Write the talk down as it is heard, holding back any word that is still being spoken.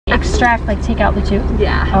extract, like take out the tooth?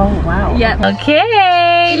 Yeah. Oh, wow. Yep.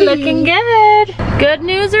 Okay, looking good. Good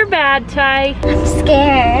news or bad, Ty? I'm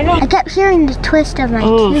scared. I kept hearing the twist of my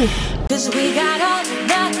tooth. Cause we got all the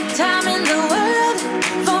time in the world,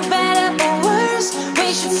 for better or worse,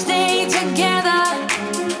 we should stay together.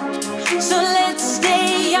 So let's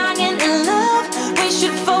stay young and in love, we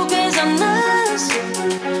should focus on us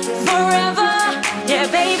forever. Yeah,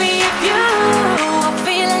 baby, if you are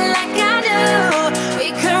feeling like I do,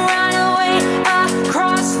 we could run away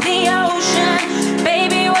across the ocean.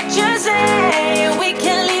 Baby, what you say? We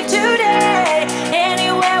can leave today.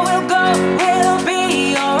 Anywhere we'll go, we'll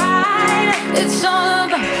be alright. It's all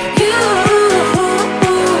about you.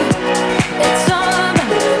 It's all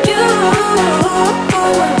about you.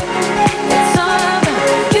 It's all about you. It's all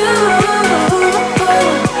about you.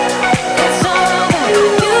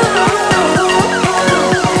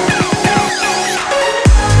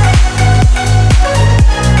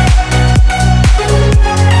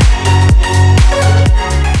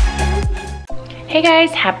 Hey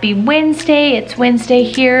guys, happy Wednesday. It's Wednesday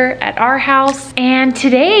here at our house, and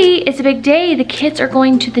today is a big day. The kids are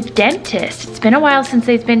going to the dentist. It's been a while since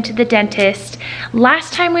they've been to the dentist.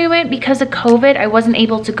 Last time we went, because of COVID, I wasn't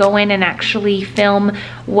able to go in and actually film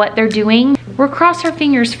what they're doing. We'll cross our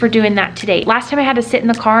fingers for doing that today. Last time I had to sit in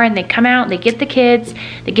the car and they come out, they get the kids,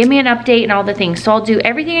 they give me an update and all the things. So I'll do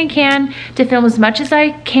everything I can to film as much as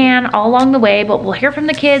I can all along the way, but we'll hear from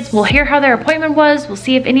the kids. We'll hear how their appointment was. We'll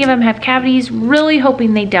see if any of them have cavities. Really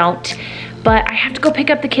hoping they don't. But I have to go pick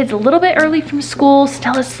up the kids a little bit early from school.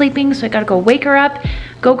 Stella's sleeping, so I gotta go wake her up,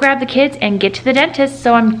 go grab the kids and get to the dentist.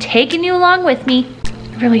 So I'm taking you along with me.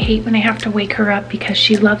 I really hate when I have to wake her up because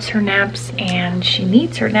she loves her naps and she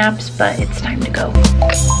needs her naps, but it's time to go.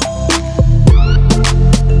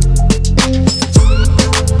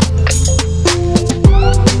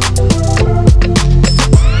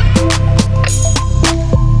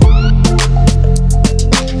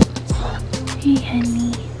 Hey,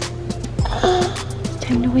 honey. It's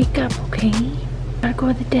time to wake up, okay? Gotta go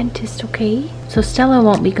to the dentist, okay? So Stella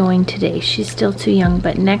won't be going today. She's still too young,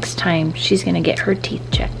 but next time she's gonna get her teeth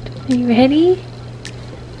checked. Are you ready?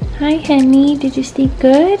 Hi, honey. Did you sleep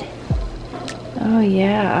good? Oh,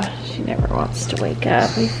 yeah. She never wants to wake up.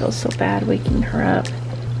 I feel so bad waking her up.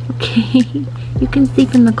 Okay. You can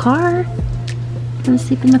sleep in the car. You wanna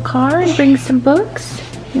sleep in the car and bring some books?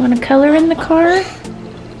 You wanna color in the car?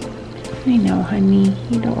 I know, honey.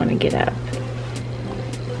 You don't wanna get up.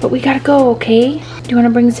 But we gotta go, okay? Do you wanna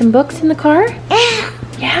bring some books in the car?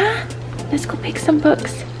 Yeah? Let's go pick some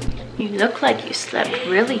books. You look like you slept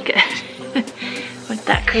really good with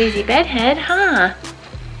that crazy bed head, huh?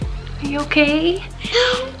 Are you okay?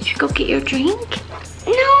 No. Did you go get your drink?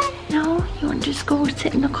 No. No? You wanna just go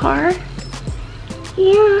sit in the car?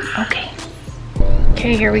 Yeah. Okay.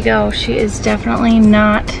 Okay, here we go. She is definitely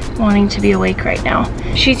not wanting to be awake right now.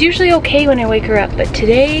 She's usually okay when I wake her up, but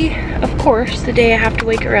today, of course, the day I have to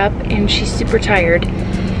wake her up and she's super tired.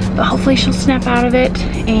 But hopefully she'll snap out of it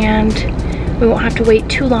and we won't have to wait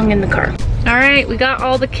too long in the car. All right, we got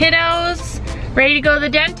all the kiddos ready to go to the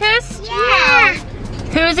dentist? Yeah.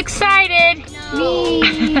 Who's excited?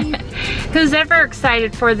 Me. Who's ever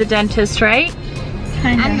excited for the dentist, right?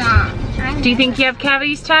 I'm not. Do you think you have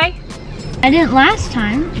cavities, Ty? I didn't last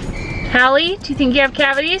time. Hallie, do you think you have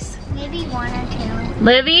cavities? Maybe one or two.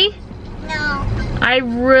 Livy? No. I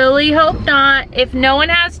really hope not. If no one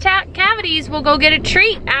has cavities, we'll go get a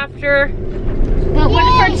treat after. But what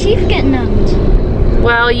if our teeth get numbed?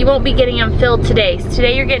 Well, you won't be getting them filled today. So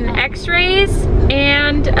today you're getting x-rays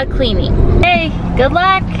and a cleaning. Hey, good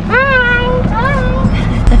luck. Bye. Bye.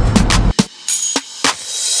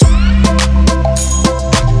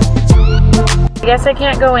 I guess I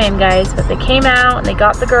can't go in, guys, but they came out and they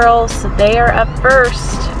got the girls, so they are up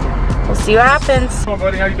first. We'll see what happens. Come on,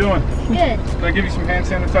 buddy, how you doing? Good. Can I give you some hand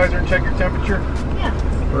sanitizer and check your temperature? Yeah.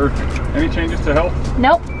 Perfect. Any changes to health?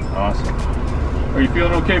 Nope. Awesome. Are you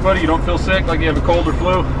feeling okay, buddy? You don't feel sick, like you have a cold or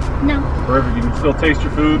flu? No. Perfect. You can still taste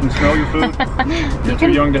your food and smell your food? You're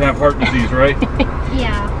too young to have heart disease, right?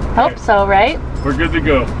 Yeah. Hope so, right? We're good to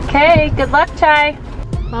go. Okay, good luck, Ty.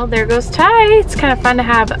 Well, there goes Ty. It's kind of fun to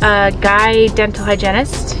have a guy dental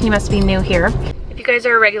hygienist. He must be new here. If you guys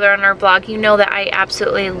are a regular on our vlog, you know that I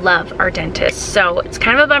absolutely love our dentist. So it's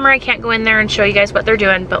kind of a bummer I can't go in there and show you guys what they're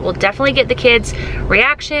doing, but we'll definitely get the kids'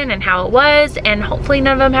 reaction and how it was, and hopefully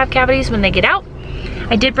none of them have cavities when they get out.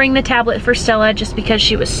 I did bring the tablet for Stella just because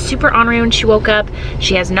she was super ornery when she woke up.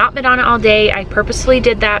 She has not been on it all day. I purposely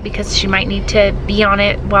did that because she might need to be on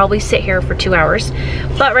it while we sit here for 2 hours.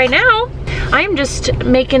 But right now, I'm just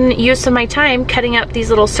making use of my time cutting up these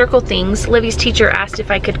little circle things. Livy's teacher asked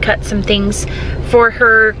if I could cut some things for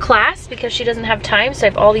her class because she doesn't have time, so I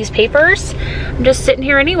have all these papers. I'm just sitting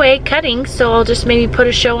here anyway cutting, so I'll just maybe put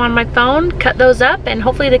a show on my phone, cut those up, and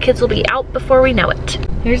hopefully the kids will be out before we know it.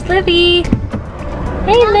 Here's Livy.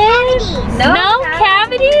 Hey, Liv. No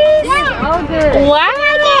cavities? Yeah. Oh, good.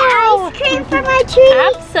 Wow. Ice cream for my treat.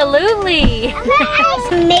 Absolutely.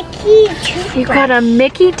 Mickey toothbrush. You got a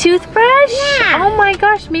Mickey toothbrush? Yeah. Oh my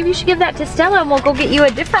gosh, maybe you should give that to Stella and we'll go get you a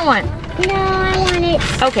different one. No, I want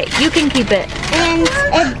it. Okay, you can keep it. And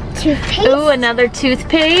a toothpaste. Ooh, another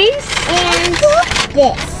toothpaste. And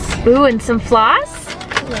this. Ooh, and some floss?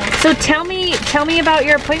 Yeah. So tell me about about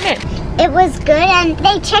your appointment. It was good, and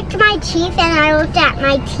they checked my teeth, and I looked at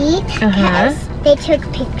my teeth because they took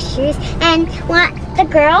pictures. And the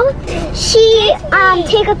girl, she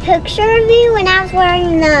took a picture of me when I was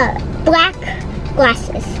wearing the black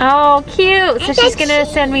glasses. Oh, cute. So And she's then gonna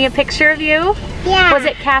she- send me a picture of you? Yeah. Was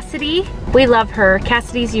it Cassidy? We love her.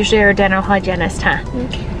 Cassidy's usually our dental hygienist, huh?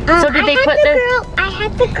 So did they put I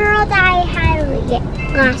had the girl that I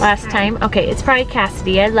had last time? Okay, it's probably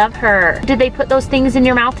Cassidy. I love her. Did they put those things in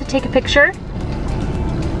your mouth to take a picture?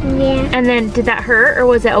 Yeah. And then did that hurt or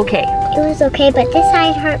was it okay? It was okay, but this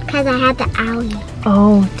side hurt because I had the owie.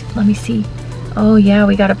 Oh, let me see. Oh yeah,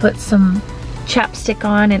 we gotta put some chapstick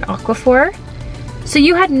on and Aquaphor. So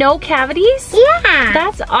you had no cavities? Yeah.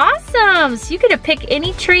 That's awesome. So you get to pick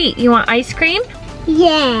any treat. You want ice cream?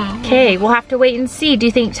 Yeah. Okay, we'll have to wait and see. Do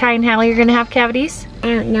you think Ty and Hallie are gonna have cavities?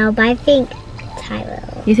 I don't know, but I think Ty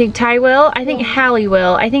will. You think Ty will? I think Hallie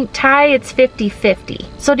will. I think Ty, it's 50-50.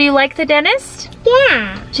 So do you like the dentist?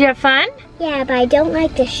 Yeah. Did you have fun? Yeah, but I don't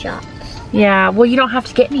like the shots. Yeah, well you don't have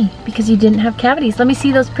to get any because you didn't have cavities. Let me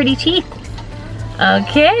see those pretty teeth.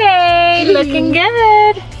 Okay, looking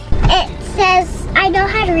good. It says, I know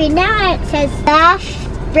how to read now, and it says the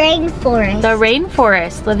rainforest. The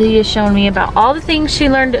rainforest. Livy is showing me about all the things she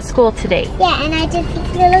learned at school today. Yeah, and I did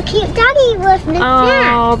this little cute doggy with me.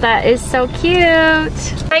 Oh, that is so cute.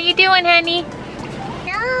 How you doing, honey?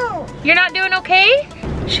 No. You're not doing okay?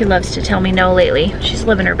 She loves to tell me no lately. She's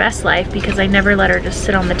living her best life because I never let her just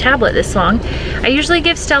sit on the tablet this long. I usually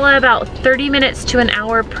give Stella about 30 minutes to an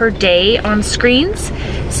hour per day on screens.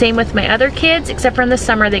 Same with my other kids, except for in the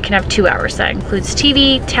summer they can have 2 hours. That includes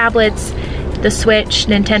TV, tablets, the Switch,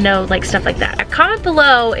 Nintendo, like stuff like that. Comment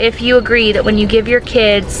below if you agree that when you give your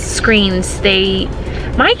kids screens,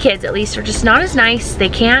 my kids at least, are just not as nice. They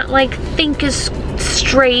can't like think as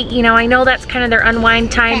straight, you know. I know that's kind of their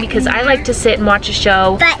unwind time because I like to sit and watch a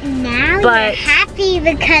show. But now you're happy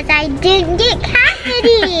because I didn't get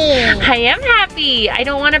cavities. I am happy. I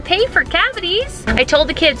don't want to pay for cavities. I told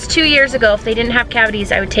the kids 2 years ago if they didn't have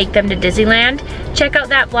cavities, I would take them to Disneyland. Check out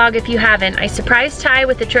that vlog if you haven't. I surprised Ty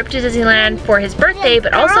with a trip to Disneyland for his birthday,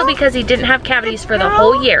 but also because he didn't have cavities for the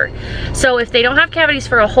whole year. So if they don't have cavities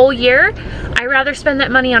for a whole year, I'd rather spend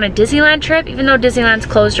that money on a Disneyland trip, even though Disneyland's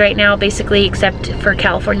closed right now, basically, except for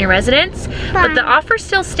California residents. But the offer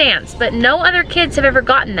still stands, but no other kids have ever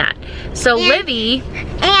gotten that. So Livy...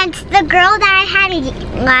 And the girl that I had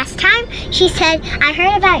last time, she said, I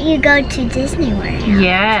heard about you go to Disney World.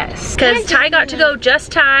 Yes, because Ty got to go,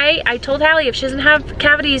 just Ty. I told Hallie if she doesn't have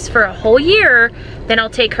cavities for a whole year, then I'll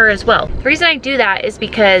take her as well. The reason I do that is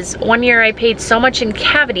because one year I paid so much in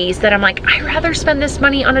cavities that I'm like, I'd rather spend this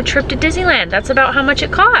money on a trip to Disneyland. That's about how much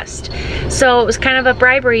it cost. So it was kind of a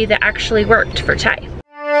bribery that actually worked for Ty.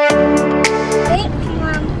 Thanks,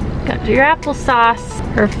 Mom. Got your applesauce.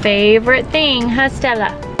 Her favorite thing, huh, Stella?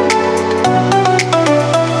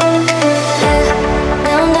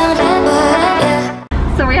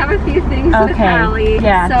 So we have a few things with Hallie.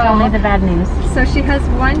 Yeah, so, tell me the bad news. So she has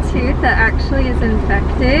one tooth that actually is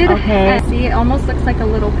infected. Okay. And see, it almost looks like a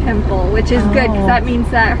little pimple, which is good because that means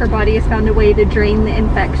that her body has found a way to drain the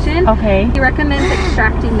infection. Okay. He recommends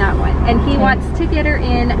extracting that one. And he wants to get her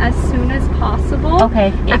in as soon as possible.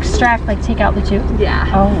 Okay, extract, like take out the tooth? Yeah.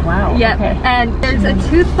 Oh, wow. Yep. Okay. And there's a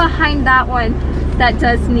tooth behind that one that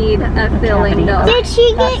does need a filling though. Did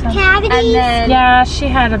she get cavities? And then, Yeah, she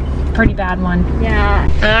had a pretty bad one. yeah.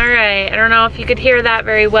 All right, I don't know if you could hear that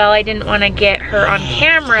very well. I didn't want to get her on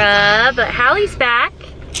camera, but Hallie's back.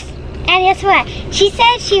 And guess what? She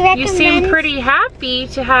said she You recommends... seem pretty happy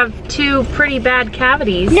to have 2 pretty bad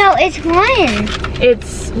cavities. No, it's one.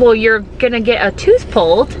 It's, well, you're gonna get a tooth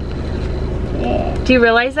pulled. Do you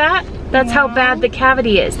realize that? That's how bad the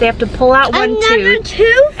cavity is. They have to pull out one Another tooth,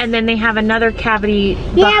 tooth? and then they have another cavity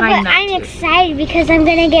Yeah, behind but that I'm tooth. excited because I'm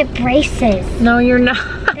gonna get braces. No, you're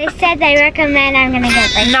not. They said they recommend I'm gonna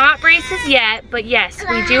get braces. Not braces yet, but yes,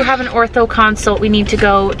 we do have an ortho consult we need to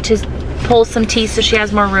go to pull some teeth so she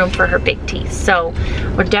has more room for her big teeth. So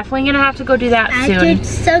we're definitely gonna have to go do that soon.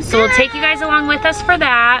 So we'll take you guys along with us for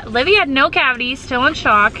that. Livy had no cavities, still in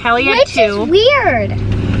shock. Hallie had 2. Which is weird.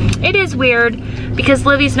 It is weird because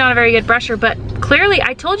Livy's not a very good brusher, but clearly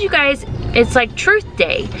I told you guys it's like truth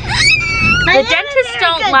day. The dentists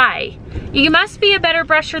don't lie. You must be a better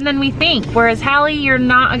brusher than we think. Whereas Hallie, you're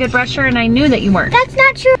not a good brusher and I knew that you weren't. That's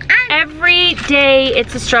not true. Every day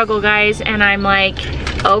it's a struggle, guys, and I'm like,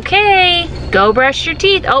 okay, go brush your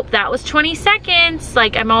teeth. Oh, that was 20 seconds.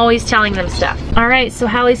 Like, I'm always telling them stuff. All right, so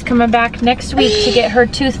Hallie's coming back next week to get her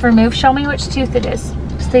tooth removed. Show me which tooth it is.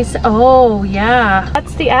 Oh, yeah.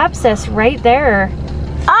 That's the abscess right there.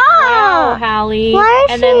 Oh, Wow, Hallie. Where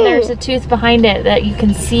is And then she? there's a tooth behind it that you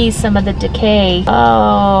can see some of the decay.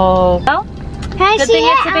 Oh. Well, Can I good see thing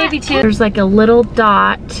it's a it? baby tooth. There's like a little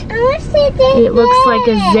dot. I want to see this. It looks like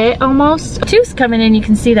a zit almost. Tooth's coming in, you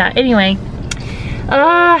can see that. Anyway.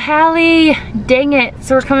 Hallie, dang it.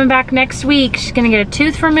 So we're coming back next week. She's gonna get a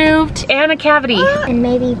tooth removed and a cavity. And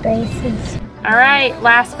maybe braces. All right,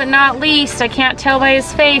 last but not least, I can't tell by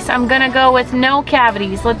his face, I'm gonna go with no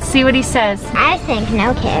cavities. Let's see what he says. I think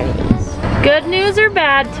no cavities. Good news or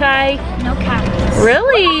bad, Ty? No cavities.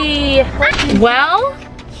 Really? Well,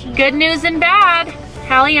 good news and bad.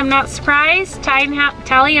 Hallie, I'm not surprised. Ty and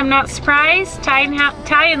Tally, I'm not surprised. Ty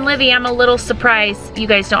and Livy, I'm a little surprised you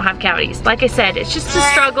guys don't have cavities. Like I said, it's just a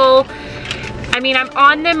struggle. I mean, I'm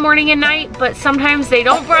on them morning and night, but sometimes they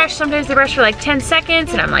don't brush. Sometimes they brush for like 10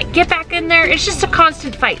 seconds, and I'm like, get back in there. It's just a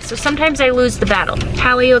constant fight, so sometimes I lose the battle.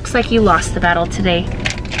 Hallie, looks like you lost the battle today.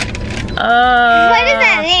 What does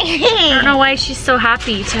that mean? I don't know why she's so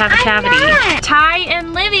happy to have a cavity. not. Ty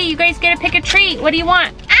and Livy, you guys get to pick a treat. What do you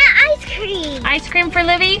want? Ice cream. Ice cream for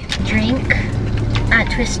Livy? Drink.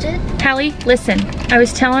 Twisted. Hallie, listen, I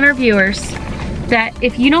was telling our viewers that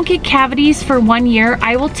if you don't get cavities for 1 year,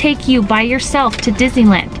 I will take you by yourself to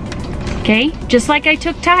Disneyland. Okay? Just like I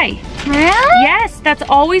took Ty. Really? Yes, that's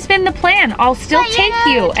always been the plan. I'll still But take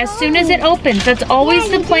you you never as told soon as me. it opens. That's always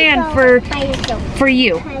the plan for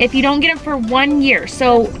you. If you don't get it for 1 year.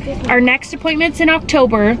 So our next appointment's in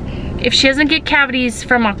October. If she doesn't get cavities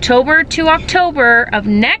from October to October of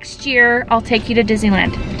next year, I'll take you to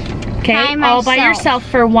Disneyland. Okay? By All by myself. yourself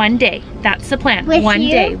for 1 day. That's the plan. With 1 you?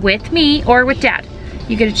 day. With me or with Dad.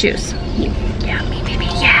 You get to choose. Yeah, me, baby,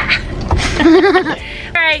 yeah.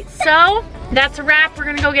 All right, so that's a wrap. We're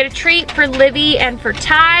gonna go get a treat for Livy and for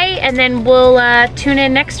Ty, and then we'll tune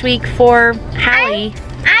in next week for Hallie.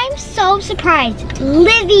 I'm so surprised.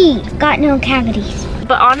 Livy got no cavities.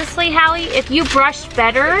 But honestly, Hallie, if you brushed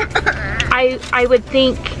better, I would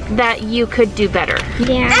think that you could do better.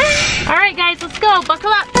 Yeah. All right, guys, let's go.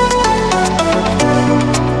 Buckle up.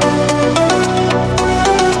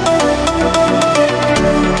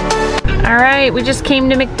 All right, we just came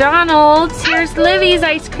to McDonald's. Here's Livy's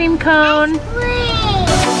ice cream cone.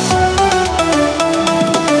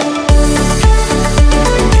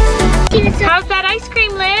 How's that ice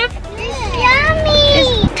cream, Liv?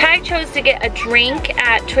 Yummy. Ty chose to get a drink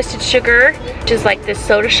at Twisted Sugar, which is like this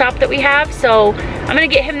soda shop that we have. So I'm gonna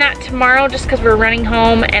get him that tomorrow just because we're running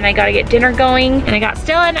home and I gotta get dinner going. And I got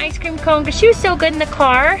Stella an ice cream cone because she was so good in the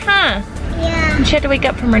car, huh? Yeah. And she had to wake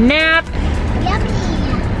up from her nap. Yummy.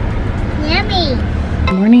 Yummy.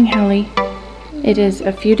 Good morning, Hallie. It is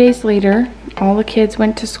a few days later. All the kids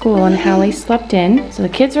went to school and Hallie slept in. So the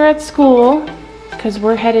kids are at school because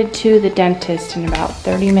we're headed to the dentist in about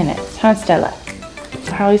 30 minutes. Huh, Stella?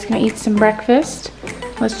 So Hallie's gonna eat some breakfast.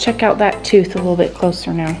 Let's check out that tooth a little bit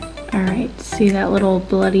closer now. All right, see that little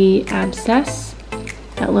bloody abscess?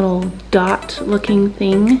 That little dot looking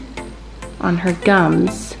thing on her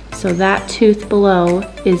gums. So that tooth below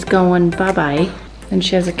is going bye-bye. And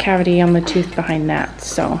she has a cavity on the tooth behind that.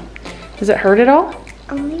 So, does it hurt at all?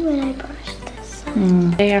 Only when I brush this.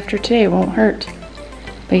 Day after today, it won't hurt.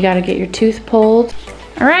 But you gotta get your tooth pulled.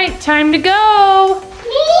 All right, time to go.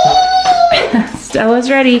 Stella's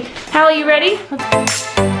ready. Hallie, you ready?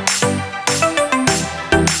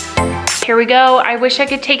 Here we go. I wish I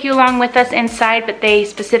could take you along with us inside, but they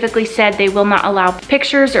specifically said they will not allow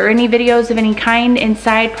pictures or any videos of any kind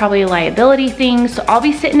inside, probably a liability thing. So I'll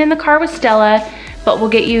be sitting in the car with Stella, but we'll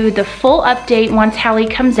get you the full update once Hallie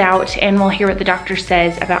comes out and we'll hear what the doctor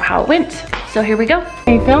says about how it went. So here we go.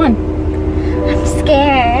 How you feeling? I'm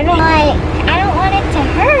scared. Like, I don't want it to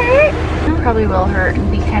hurt. It probably will hurt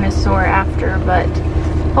and be kind of sore after, but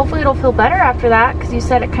hopefully it'll feel better after that because you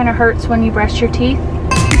said it kind of hurts when you brush your teeth.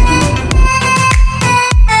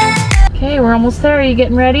 Okay, we're almost there. Are you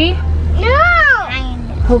getting ready? No.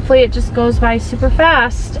 Hopefully it just goes by super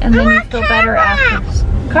fast and then you feel better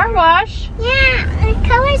after. Car wash? Yeah, the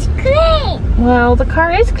car is clean. Well, the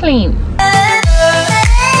car is clean.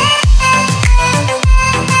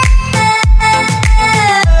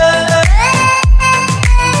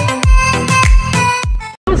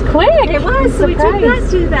 Quick. It was, so we took that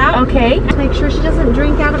to that. Okay. Make sure she doesn't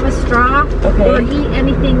drink out of a straw Okay. or eat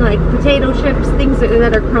anything like potato chips, things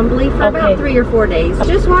that are crumbly for about 3 or 4 days.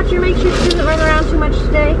 Just watch her, make sure she doesn't run around too much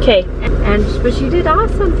today. Okay. But she did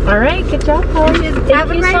awesome. All right. Good job, Hallie.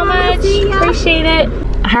 Thank you so much. Appreciate it.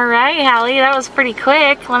 All right, Hallie. That was pretty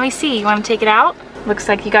quick. Let me see. You want to take it out? Looks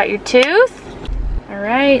like you got your tooth. All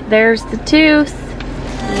right. There's the tooth.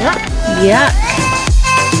 Yep. Yuck.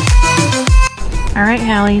 All right,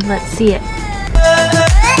 Hallie, let's see it.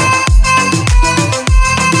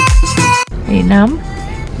 Are you numb?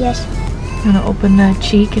 Yes. I'm gonna open the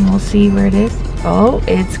cheek and we'll see where it is. Oh,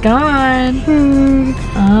 it's gone.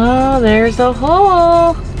 Oh, there's a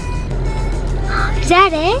hole. Is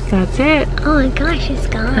that it? That's it. Oh my gosh, it's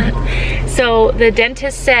gone. So the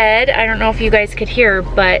dentist said, I don't know if you guys could hear,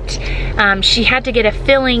 but she had to get a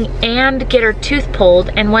filling and get her tooth pulled.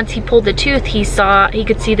 And once he pulled the tooth, he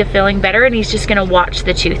could see the filling better, and he's just gonna watch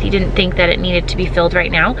the tooth. He didn't think that it needed to be filled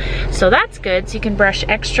right now. So that's good, so you can brush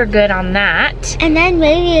extra good on that. And then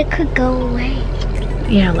maybe it could go away.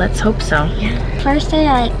 Yeah, let's hope so. Yeah. First they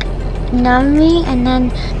like numbed me and then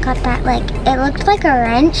got that like, it looked like a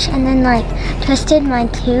wrench and then like twisted my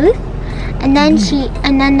tooth. And then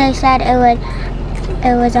they said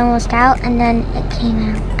it was almost out and then it came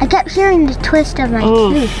out. I kept hearing the twist of my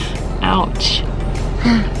tooth. Ouch.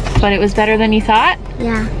 But it was better than you thought?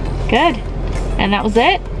 Yeah. Good. And that was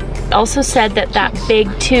it? Also said that that big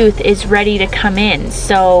tooth is ready to come in,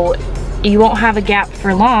 so you won't have a gap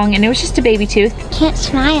for long, and it was just a baby tooth. Can't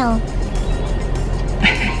smile.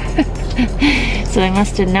 So they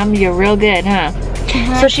must have numbed you real good, huh?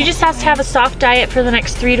 So she just has to have a soft diet for the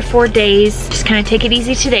next 3 to 4 days. Just kind of take it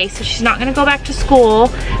easy today. So she's not gonna go back to school.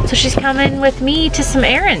 So she's coming with me to some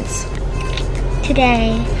errands.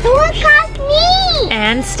 Today. Look at me!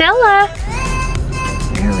 And Stella.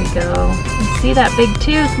 There we go. You see that big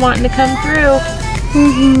tooth wanting to come through.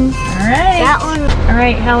 All right. That one. All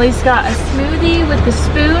right, Hallie's got a smoothie with the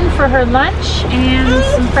spoon for her lunch and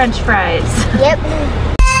some French fries. Yep.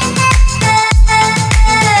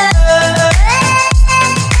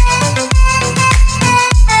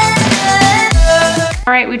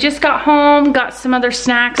 All right, we just got home, got some other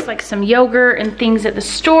snacks like some yogurt and things at the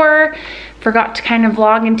store. Forgot to kind of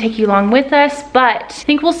vlog and take you along with us, but I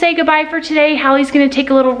think we'll say goodbye for today. Hallie's gonna take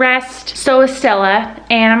a little rest, so is Stella,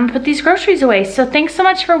 and I'm gonna put these groceries away. So thanks so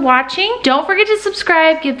much for watching. Don't forget to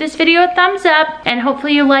subscribe, give this video a thumbs up, and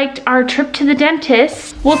hopefully you liked our trip to the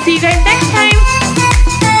dentist. We'll see you guys next time.